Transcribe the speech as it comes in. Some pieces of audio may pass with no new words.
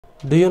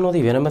Do you know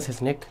the venomous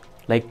snake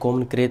like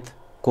common krait,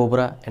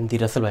 cobra and the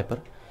Russell viper?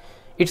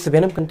 Its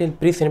venom contains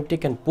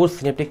presynaptic and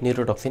postsynaptic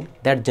neurotoxin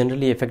that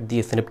generally affect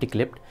the synaptic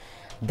cleft.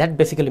 That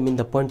basically mean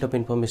the point of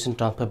information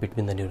transfer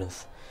between the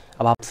neurons.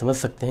 अब आप समझ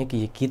सकते हैं कि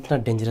ये कितना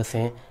dangerous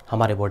है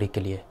हमारे बॉडी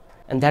के लिए.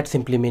 And that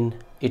simply mean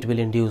it will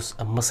induce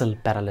a muscle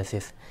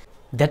paralysis.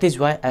 That is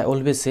why I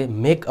always say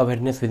make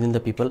awareness within the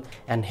people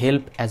and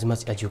help as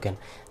much as you can.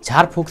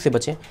 झाड़ फूक से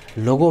बचें,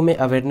 लोगों में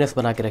अवेयरनेस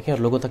बना के रखें और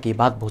लोगों तक ये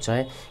बात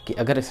पहुँचाएं कि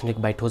अगर स्नेक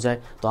बाइट हो जाए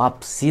तो आप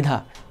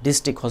सीधा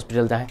डिस्ट्रिक्ट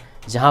हॉस्पिटल जाएं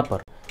जहाँ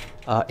पर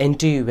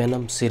एंटी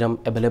वेनम सीरम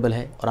अवेलेबल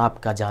है और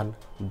आपका जान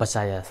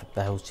बचाया जा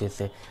सकता है उस चीज़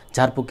से.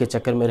 झाड़ फूक के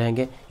चक्कर में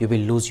रहेंगे you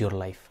will lose your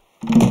life.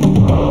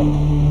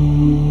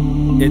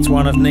 It's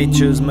one of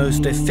nature's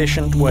most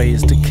efficient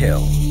ways to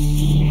kill.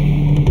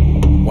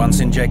 Once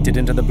injected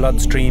into the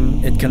bloodstream,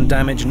 it can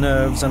damage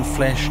nerves and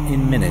flesh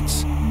in minutes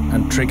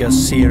and trigger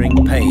searing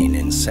pain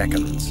in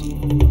seconds.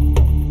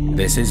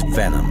 This is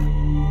venom,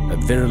 a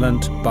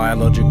virulent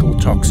biological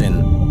toxin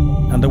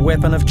and the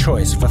weapon of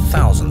choice for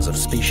thousands of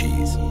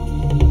species.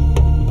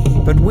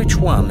 But which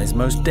one is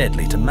most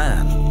deadly to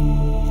man?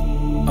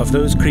 Of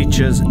those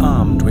creatures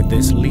armed with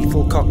this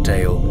lethal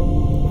cocktail,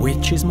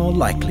 which is more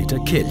likely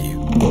to kill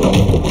you?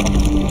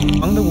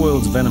 Among the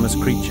world's venomous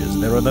creatures,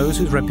 there are those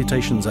whose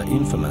reputations are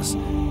infamous,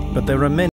 but there are many